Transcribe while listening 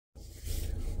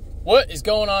What is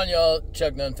going on, y'all?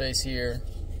 Chuck Nunface here.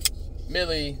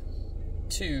 Millie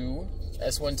 2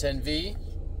 S110V.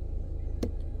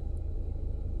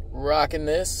 Rocking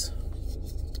this.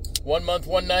 1 month,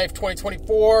 one knife,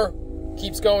 2024.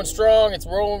 Keeps going strong. It's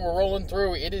rolling. We're rolling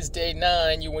through. It is day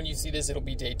 9. When you see this, it'll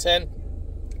be day 10.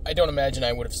 I don't imagine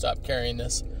I would have stopped carrying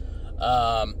this.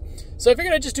 So I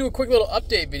figured I'd just do a quick little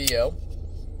update video.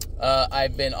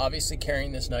 I've been obviously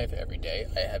carrying this knife every day.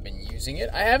 I have been using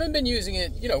it. I haven't been using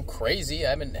it, crazy.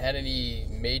 I haven't had any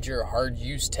major hard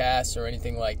use tasks or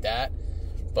anything like that.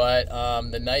 But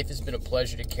the knife has been a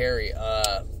pleasure to carry.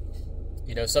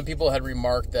 Some people had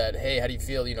remarked that, hey, how do you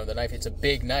feel, the knife, it's a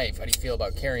big knife. How do you feel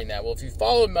about carrying that? Well, if you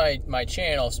followed my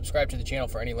channel, subscribe to the channel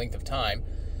for any length of time,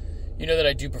 you know that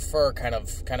I do prefer kind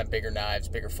of bigger knives,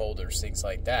 bigger folders, things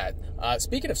like that.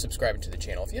 Speaking of subscribing to the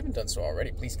channel, if you haven't done so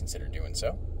already, please consider doing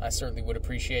so. I certainly would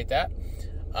appreciate that.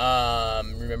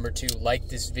 Remember to like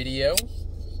this video,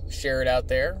 share it out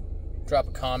there, drop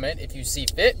a comment if you see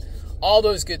fit. All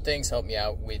those good things help me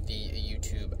out with the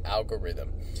YouTube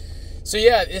algorithm. So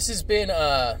yeah, this has been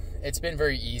it's been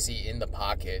very easy in the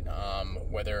pocket,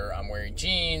 whether I'm wearing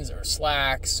jeans or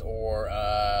slacks or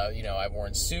I've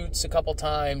worn suits a couple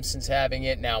times since having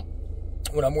it. Now,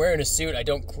 when I'm wearing a suit, I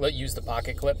don't use the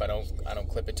pocket clip. I don't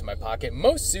clip it to my pocket.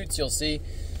 Most suits you'll see,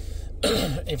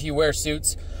 if you wear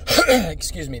suits,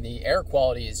 excuse me, the air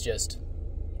quality is just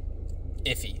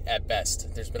iffy at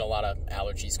best. There's been a lot of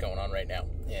allergies going on right now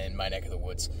in my neck of the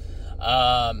woods.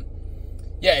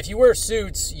 Yeah, if you wear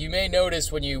suits, you may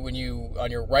notice when you on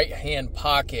your right hand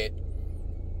pocket,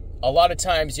 a lot of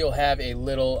times you'll have a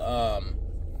little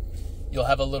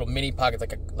mini pocket,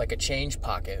 like a change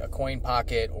pocket, a coin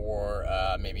pocket, or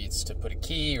maybe it's to put a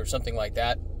key or something like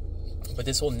that. But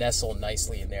this will nestle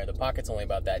nicely in there. The pocket's only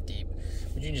about that deep,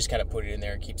 but you can just kind of put it in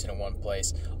there and keeps it in one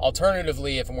place.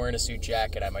 Alternatively, if I'm wearing a suit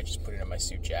jacket, I might just put it in my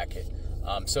suit jacket.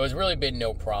 So it's really been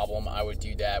no problem. I would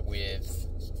do that with,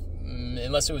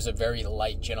 unless it was a very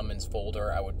light gentleman's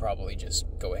folder, I would probably just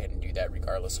go ahead and do that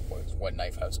regardless of what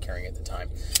knife I was carrying at the time.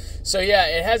 So yeah,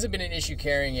 it hasn't been an issue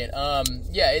carrying it.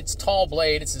 Yeah, it's tall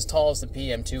blade. It's as tall as the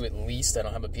PM2 at least. I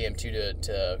don't have a PM2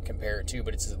 to compare it to,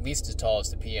 but it's at least as tall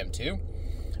as the PM2.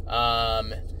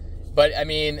 But I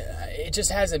mean, it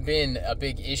just hasn't been a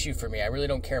big issue for me. I really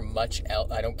don't care much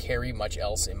else. I don't carry much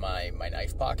else in my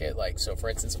knife pocket. Like, so for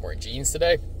instance, I'm wearing jeans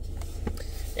today,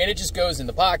 and it just goes in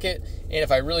the pocket. And if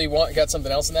I really got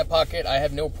something else in that pocket, I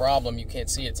have no problem. You can't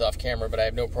see it's off camera, but I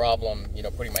have no problem,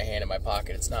 putting my hand in my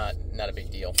pocket. It's not a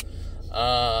big deal.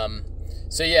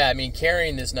 So yeah, I mean,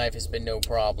 carrying this knife has been no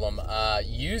problem.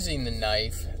 Using the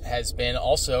knife has been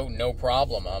also no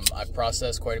problem. I've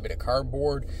processed quite a bit of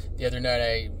cardboard. The other night,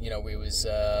 it was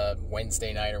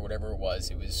Wednesday night or whatever it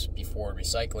was. It was before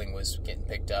recycling was getting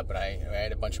picked up, and I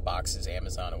had a bunch of boxes,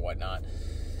 Amazon and whatnot.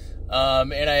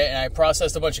 And I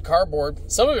processed a bunch of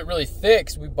cardboard. Some of it really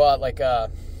thick. So we bought like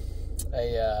a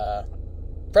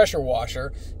pressure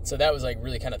washer, so that was like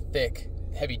really kind of thick,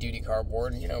 heavy duty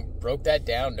cardboard, and broke that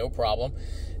down, no problem.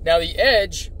 Now the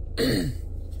edge,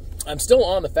 I'm still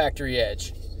on the factory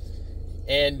edge,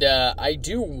 and I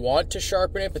do want to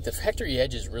sharpen it, but the factory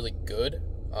edge is really good.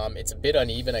 It's a bit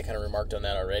uneven. I kind of remarked on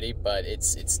that already, but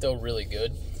it's still really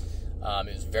good.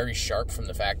 It was very sharp from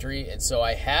the factory, and so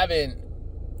I haven't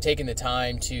taken the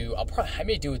time to. I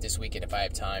may do it this weekend if I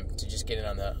have time to just get it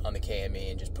on the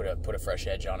KME and just put a fresh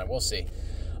edge on it. We'll see.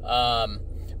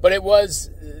 But it was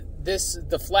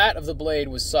the flat of the blade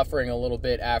was suffering a little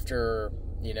bit after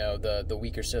the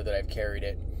week or so that I've carried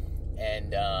it,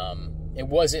 and it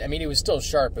wasn't. I mean, it was still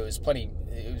sharp. It was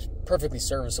perfectly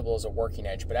serviceable as a working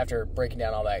edge. But after breaking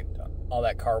down all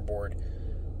that cardboard,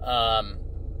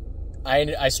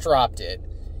 I stropped it.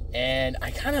 And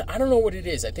I don't know what it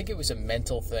is. I think it was a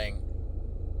mental thing.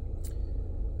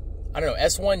 I don't know,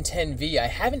 S110V. I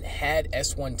haven't had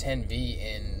S110V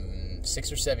in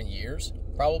 6 or 7 years,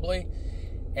 probably.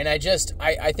 And I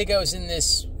think I was in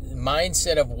this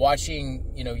mindset of watching,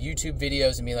 YouTube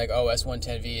videos and being like, oh,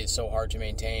 S110V is so hard to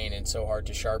maintain and so hard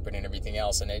to sharpen and everything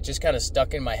else. And it just kind of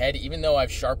stuck in my head, even though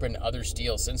I've sharpened other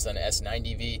steels since then,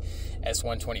 S90V,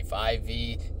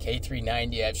 S125V,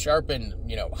 K390. I've sharpened,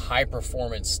 high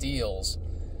performance steels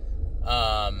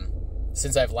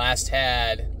since I've last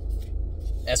had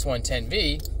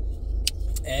S110V.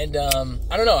 And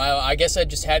I don't know, I guess I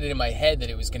just had it in my head that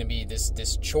it was going to be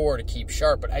this chore to keep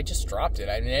sharp, but I just dropped it.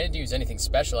 I didn't use anything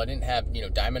special. I didn't have,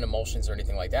 diamond emulsions or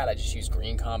anything like that. I just used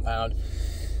green compound,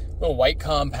 little white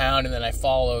compound, and then I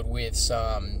followed with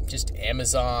some just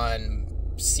Amazon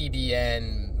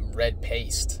CBN red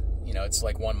paste. It's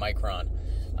like 1 micron.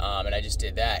 And I just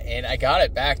did that. And I got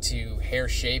it back to hair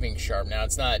shaving sharp. Now,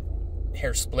 it's not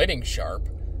hair splitting sharp,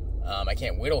 I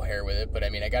can't whittle hair with it, but I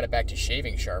mean, I got it back to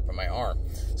shaving sharp on my arm.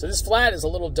 So this flat is a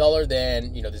little duller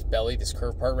than, you know, this belly, this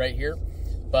curved part right here.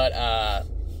 But,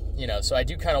 you know, so I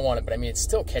do kind of want it, but I mean, it's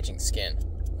still catching skin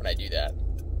when I do that.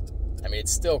 I mean,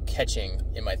 it's still catching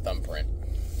in my thumbprint.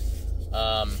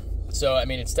 So, I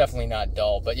mean, it's definitely not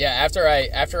dull. But yeah, after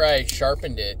I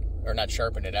sharpened it, or not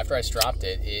sharpened it, after I stropped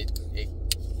it, it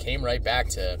came right back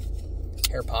to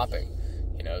hair popping,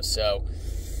 you know. So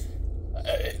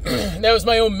that was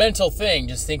my own mental thing,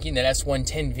 just thinking that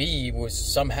S110V was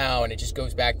somehow, and it just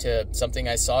goes back to something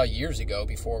I saw years ago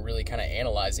before really kind of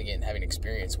analyzing it and having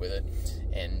experience with it,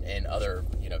 and other,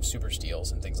 you know, super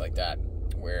steels and things like that,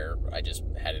 where I just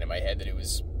had it in my head that it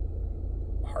was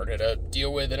harder to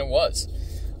deal with than it was.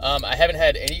 I haven't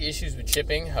had any issues with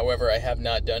chipping. However, I have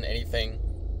not done anything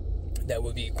that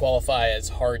would qualify as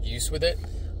hard use with it.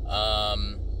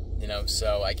 You know,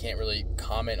 so I can't really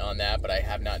comment on that, but I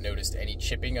have not noticed any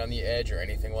chipping on the edge or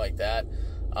anything like that.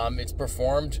 It's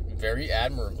performed very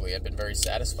admirably. I've been very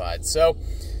satisfied. So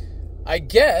I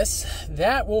guess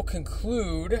that will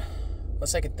conclude,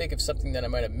 unless I could think of something that I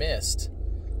might have missed.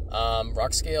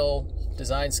 Rock scale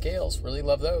design scales, really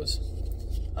love those.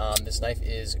 This knife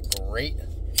is great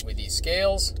with these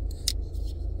scales.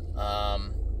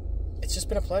 It's just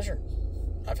been a pleasure.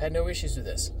 I've had no issues with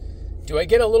this. Do I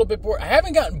get a little bit bored? I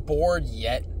haven't gotten bored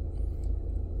yet.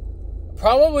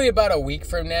 Probably about a week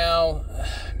from now,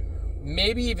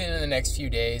 maybe even in the next few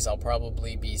days, I'll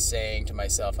probably be saying to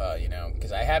myself, you know,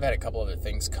 because I have had a couple other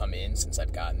things come in since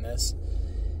I've gotten this.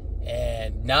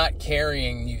 And not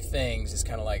carrying new things is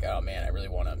kind of like, oh man, I really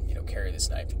want to, you know, carry this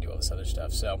knife and do all this other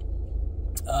stuff. So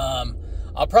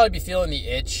I'll probably be feeling the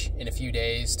itch in a few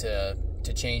days to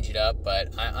change it up,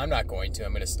 but I'm not going to.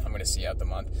 I'm gonna see out the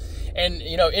month. And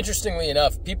you know, interestingly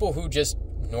enough, people who just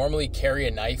normally carry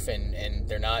a knife and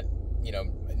they're not, you know,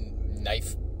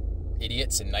 knife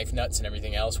idiots and knife nuts and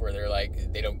everything else, where they're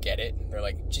like, they don't get it. They're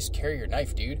like, just carry your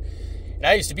knife, dude. And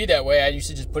I used to be that way. I used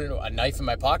to just put a knife in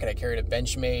my pocket. I carried a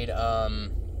Benchmade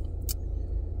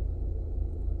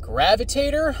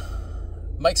Gravitator,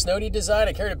 Mike Snowdy design.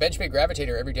 I carried a Benchmade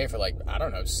Gravitator every day for like, I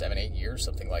don't know, 7-8 years,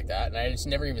 something like that. And I just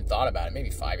never even thought about it. Maybe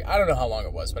 5 years. I don't know how long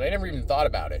it was, but I never even thought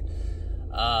about it.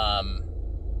 And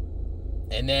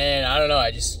then, I don't know, I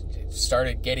just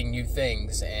started getting new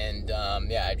things. And,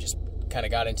 yeah, I just kind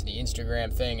of got into the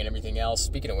Instagram thing and everything else.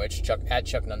 Speaking of which,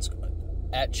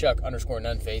 at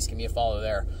Chuck_Nunface, give me a follow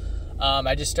there.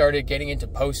 I just started getting into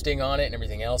posting on it and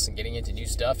everything else and getting into new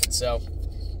stuff. And so,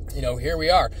 you know, here we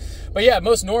are. But yeah,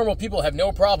 most normal people have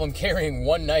no problem carrying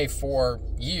one knife for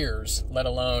years, let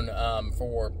alone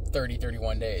for 30,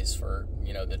 31 days for,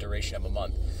 you know, the duration of a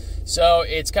month. So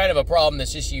it's kind of a problem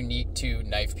that's just unique to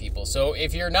knife people. So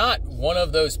if you're not one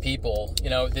of those people, you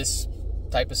know, this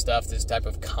type of stuff, this type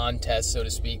of contest, so to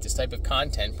speak, this type of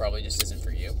content probably just isn't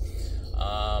for you.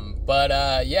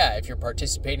 Yeah, if you're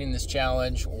participating in this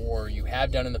challenge, or you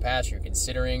have done in the past, you're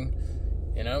considering,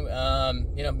 you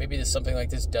know, maybe something like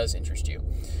this does interest you.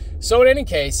 So in any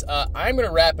case, I'm going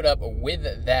to wrap it up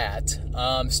with that.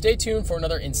 Stay tuned for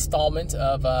another installment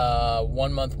of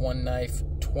 1 Month, One Knife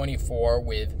 24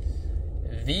 with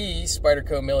the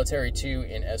Spyderco Military 2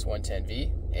 in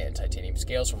S110V and titanium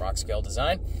scales from Rock Scale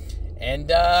Design.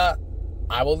 And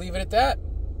I will leave it at that.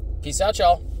 Peace out,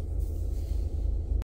 y'all.